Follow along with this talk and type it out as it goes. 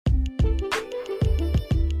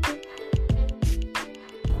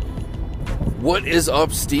What is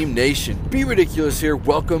up, Steam Nation? Be Ridiculous here.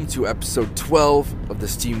 Welcome to episode 12 of the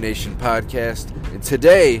Steam Nation podcast. And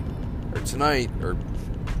today, or tonight, or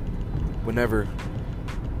whenever,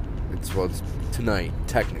 it's tonight,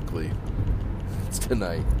 technically. It's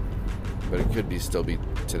tonight. But it could still be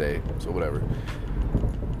today, so whatever.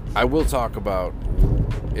 I will talk about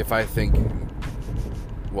if I think,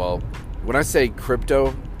 well, when I say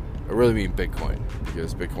crypto, I really mean Bitcoin,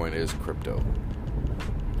 because Bitcoin is crypto.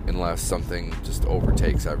 Unless something just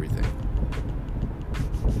overtakes everything.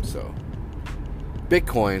 So,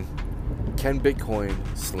 Bitcoin, can Bitcoin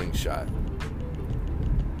slingshot?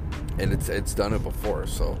 And it's done it before,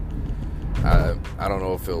 so I don't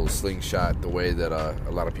know if it'll slingshot the way that a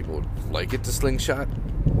lot of people would like it to slingshot,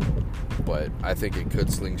 but I think it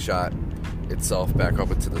could slingshot itself back up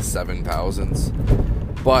into the 7,000s,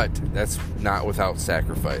 but that's not without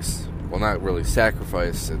sacrifice. Well, not really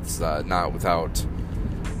sacrifice, it's not without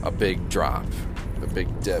a big drop, a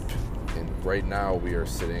big dip. And right now we are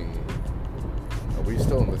sitting, are we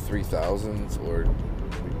still in the 3,000s or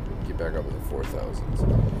we get back up in the 4,000s?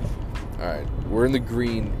 Alright, we're in the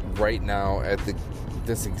green right now at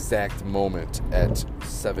this exact moment at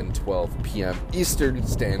 7:12 p.m. Eastern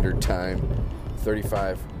Standard Time,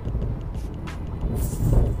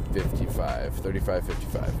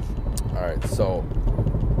 35:55. Alright, so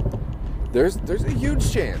there's a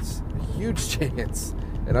huge chance,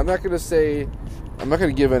 and I'm not going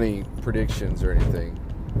to give any predictions or anything,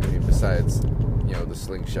 I mean, besides, the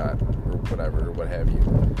slingshot or whatever, or what have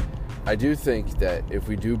you. I do think that if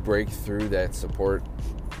we do break through that support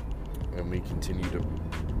and we continue to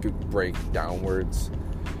break downwards,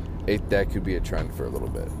 that could be a trend for a little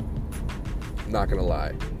bit. I'm not going to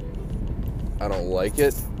lie. I don't like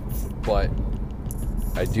it, but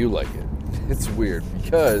I do like it. It's weird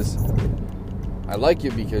because I like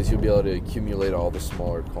it because you'll be able to accumulate all the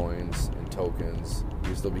smaller coins and tokens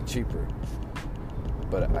because they'll be cheaper.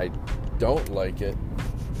 But I don't like it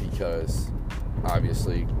because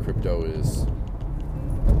obviously crypto is,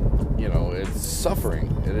 it's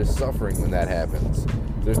suffering. It is suffering when that happens.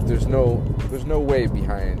 There's no way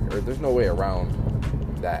behind, or there's no way around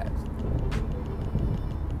that.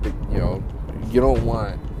 You don't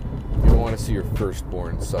want to see your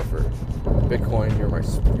firstborn suffer. Bitcoin,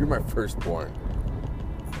 you're my firstborn.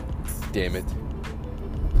 Damn it.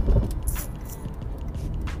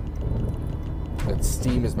 And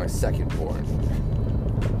Steam is my secondborn.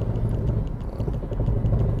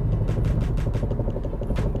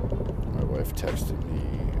 My wife texted me.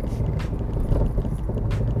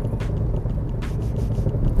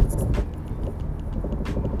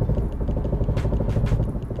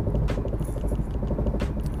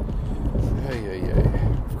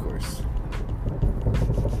 Of course.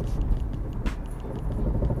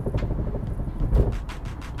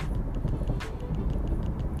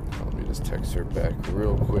 Let me just text her back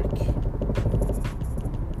real quick.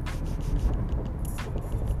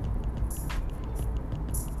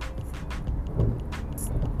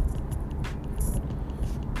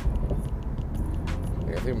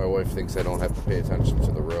 I think my wife thinks I don't have to pay attention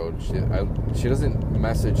to the road. She doesn't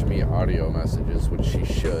message me audio messages, which she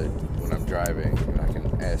should when I'm driving, and I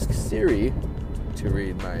can ask Siri to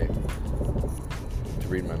read my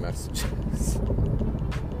messages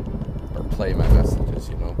or play my messages.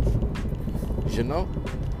 You know.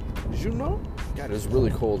 God, it's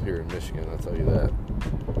really cold here in Michigan. I'll tell you that.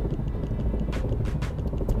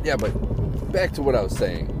 Yeah, but back to what I was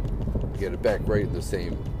saying. Get it back right in the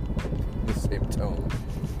same tone.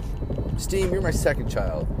 Steam, you're my second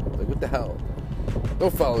child. Like, what the hell?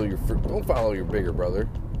 Don't follow your bigger brother.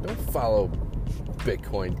 Don't follow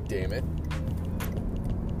Bitcoin, damn it.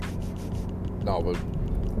 No, but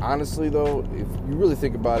honestly though, if you really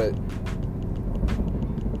think about it,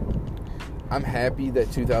 I'm happy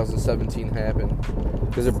that 2017 happened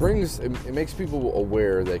because it makes people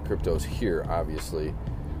aware that crypto's here, obviously,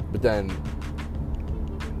 but then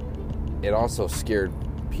it also scared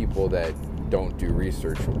people that don't do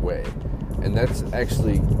research away. And that's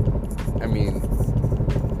actually,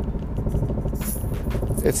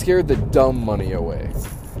 it scared the dumb money away.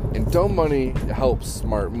 And dumb money helps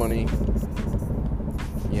smart money,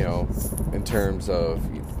 in terms of,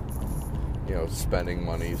 spending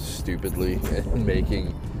money stupidly and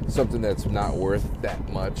making something that's not worth that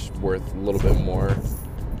much, worth a little bit more,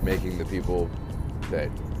 making the people that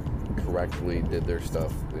correctly did their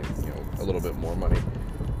stuff, a little bit more money.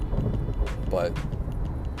 But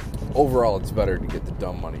overall, it's better to get the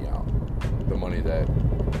dumb money out. The money that,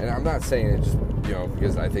 and I'm not saying it just,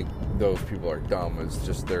 because I think those people are dumb. It's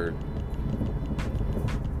just they're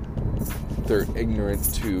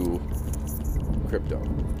ignorant to crypto.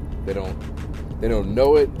 They don't They don't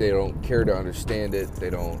know it. They don't care to understand it. They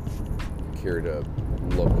don't care to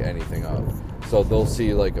look anything up. So they'll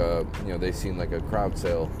see like they've seen like a crowd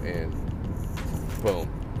sale and boom,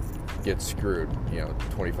 get screwed.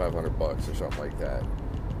 $2,500 or something like that.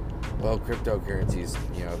 Well, cryptocurrency's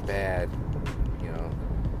bad.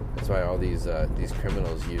 That's why all these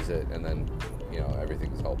criminals use it, and then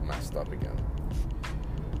everything's all messed up again.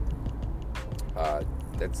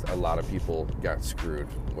 That's a lot of people got screwed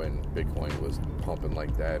when Bitcoin was pumping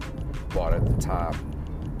like that. Bought at the top,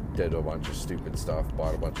 did a bunch of stupid stuff,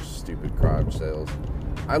 bought a bunch of stupid crowd sales.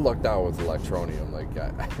 I lucked out with Electroneum. Like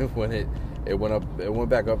when it went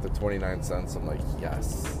back up to 29 cents. I'm like,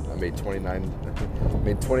 yes, I made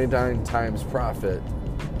 29 times profit.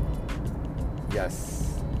 Yes.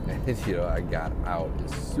 And, I got out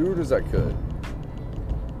as soon as I could.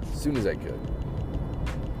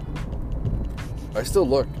 I still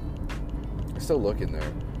look in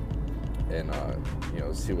there and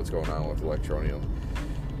see what's going on with Electroneum.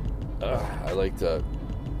 I like to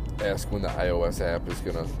ask when the iOS app is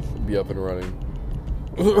gonna be up and running.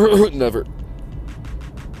 Never.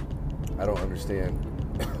 I don't understand.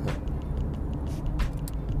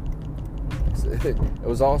 It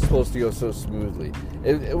was all supposed to go so smoothly.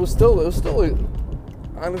 It was still a scam.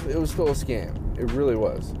 It really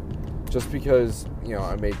was. Just because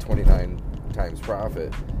I made 29 times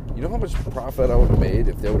profit. You know how much profit I would have made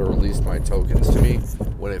if they would have released my tokens to me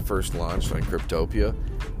when it first launched on Cryptopia?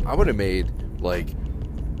 I would have made like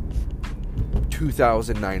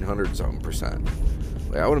 2,900 something percent.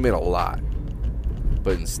 Like, I would have made a lot.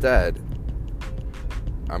 But instead,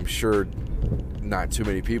 I'm sure not too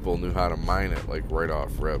many people knew how to mine it like right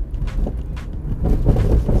off rip.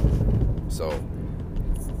 So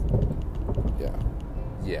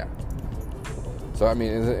yeah. So I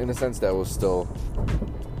mean, in a sense, that was still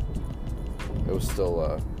a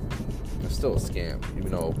scam.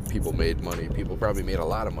 Even though people made money, people probably made a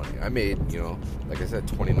lot of money. I made, like I said,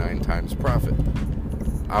 29 times profit.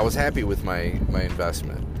 I was happy with my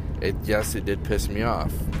investment. It did piss me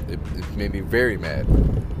off. It made me very mad.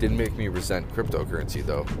 Didn't make me resent cryptocurrency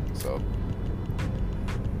though. So,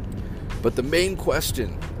 but the main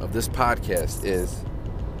question of this podcast is,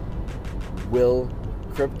 will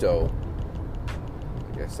crypto,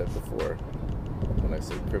 like I said before, when I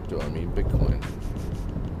say crypto, I mean Bitcoin,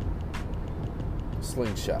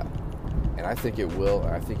 slingshot? And I think it will.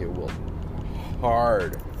 I think it will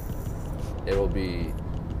hard. It will be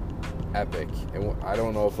epic. And I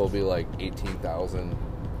don't know if it'll be like 18,000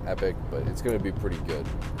 epic, but it's going to be pretty good.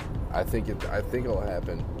 I think it'll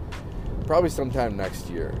happen probably sometime next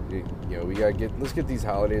year. Let's get these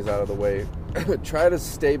holidays out of the way. Try to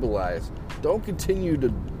stabilize. Don't continue to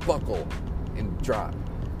buckle and drop.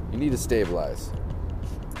 You need to stabilize.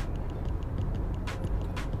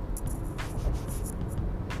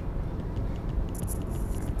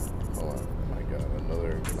 Hold on. I got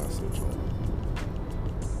another message.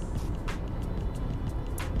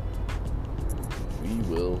 We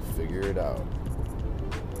will figure it out.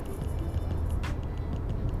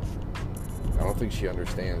 I don't think she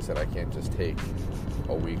understands that I can't just take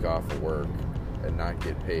a week off of work and not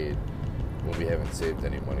get paid when we haven't saved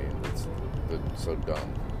any money. It's so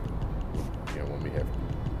dumb. When we're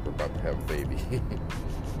about to have a baby.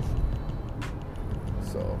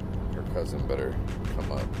 So your cousin better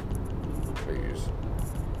come up, please.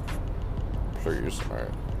 All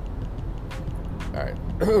right.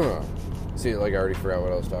 See, like I already forgot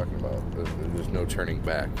what I was talking about. There's no turning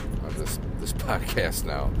back on this podcast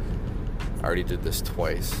now. I already did this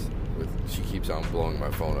twice. She keeps on blowing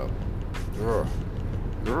my phone up.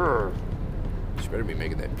 She better be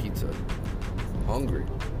making that pizza. I'm hungry.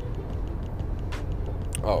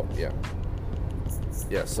 Oh, yeah.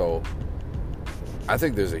 Yeah, so I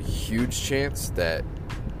think there's a huge chance that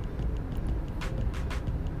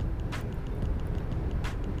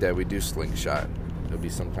we do slingshot. It'll be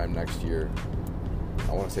sometime next year.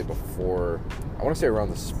 I want to say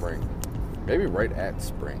around the spring. Maybe right at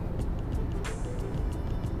spring.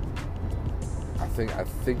 I think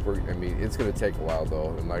it's going to take a while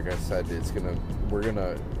though. And like I said, I think we're going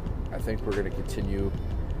to continue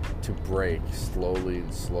to break slowly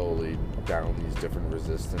down these different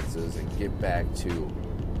resistances and get back to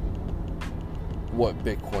what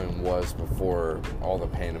Bitcoin was before all the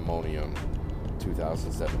pandemonium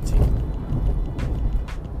 2017.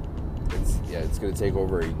 It's going to take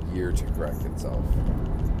over a year to correct itself.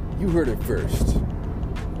 You heard it first.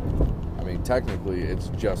 I mean, technically, it's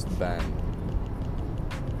just been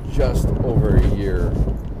just over a year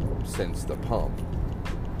since the pump.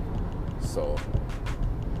 So,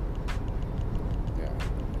 yeah.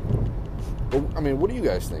 Well, I mean, what do you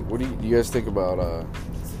guys think? Do you guys think about a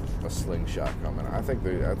slingshot coming? I think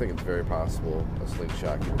it's very possible a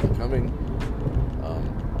slingshot could be coming.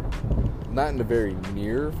 Not in the very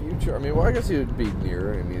near future. I mean, well, I guess it would be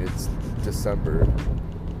near. I mean, it's December.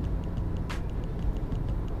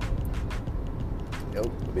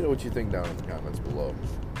 Let me know what you think down in the comments below.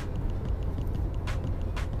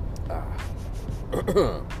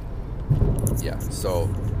 Yeah, so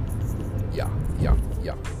yeah,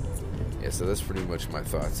 so that's pretty much my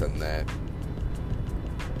thoughts on that.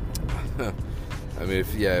 I mean,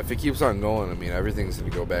 if it keeps on going, I mean, everything's going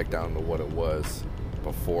to go back down to what it was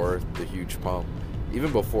before the huge pump,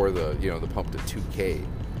 even before the pump to 2K. You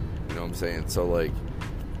know what I'm saying? So like,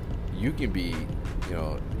 you can be,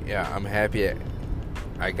 I'm happy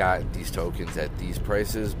I got these tokens at these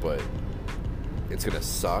prices, but it's going to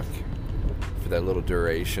suck for that little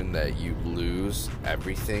duration that you lose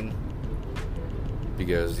everything,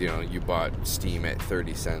 because you bought Steam at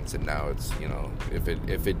 30 cents, and now it's,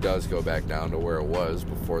 if it does go back down to where it was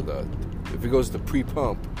before if it goes to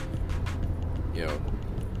pre-pump,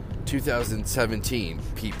 2017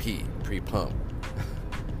 PP pre-pump,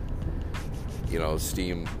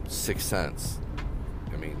 Steam 6 cents.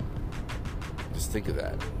 I mean, just think of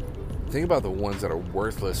that. Think about the ones that are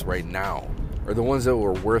worthless right now, or the ones that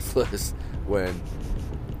were worthless when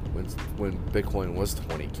Bitcoin was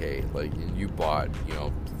 20K. Like, you bought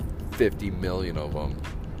 50 million of them,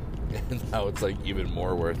 and now it's like even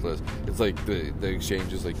more worthless. It's like the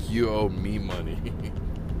exchange is like, you owe me money.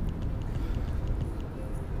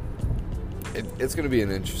 It's going to be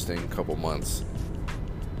an interesting couple months.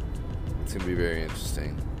 It's going to be very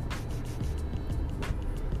interesting.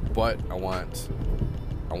 But I want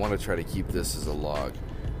to try to keep this as a log.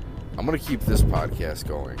 I'm going to keep this podcast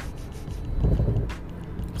going.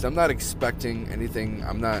 So I'm not expecting anything.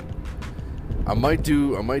 I might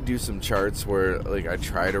do some charts where like I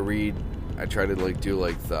try to like do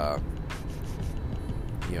like the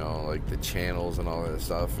like the channels and all that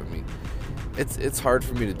stuff. I mean, it's hard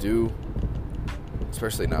for me to do,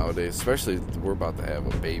 especially nowadays. Especially we're about to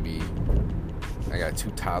have a baby. I got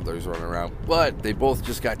 2 toddlers running around, but they both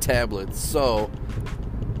just got tablets, so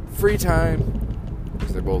free time,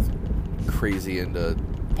 because they're both crazy into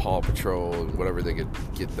Paw Patrol and whatever they could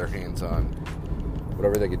get their hands on,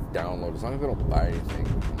 whatever they could download, as long as they don't buy anything.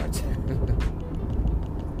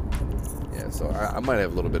 Yeah, so I might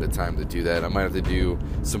have a little bit of time to do that. I might have to do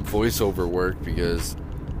some voiceover work, because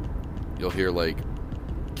you'll hear like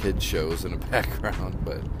kid shows in the background,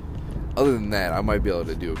 but other than that, I might be able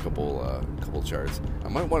to do a couple charts. I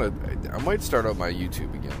might start up my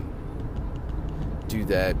YouTube again. Do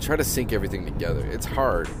that. Try to sync everything together. It's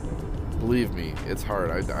hard. Believe me, it's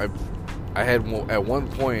hard. I had at one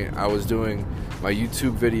point I was doing my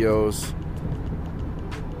YouTube videos,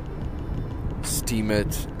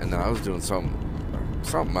 Steemit, and then I was doing something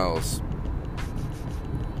else.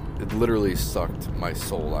 It literally sucked my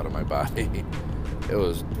soul out of my body. It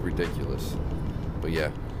was ridiculous. But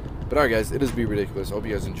yeah. But alright guys, it is Be Ridiculous. I hope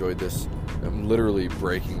you guys enjoyed this. I'm literally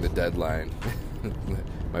breaking the deadline.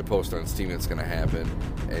 My post on Steemit's going to happen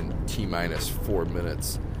in T-minus 4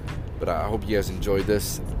 minutes. But I hope you guys enjoyed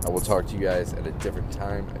this. I will talk to you guys at a different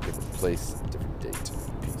time, a different place, different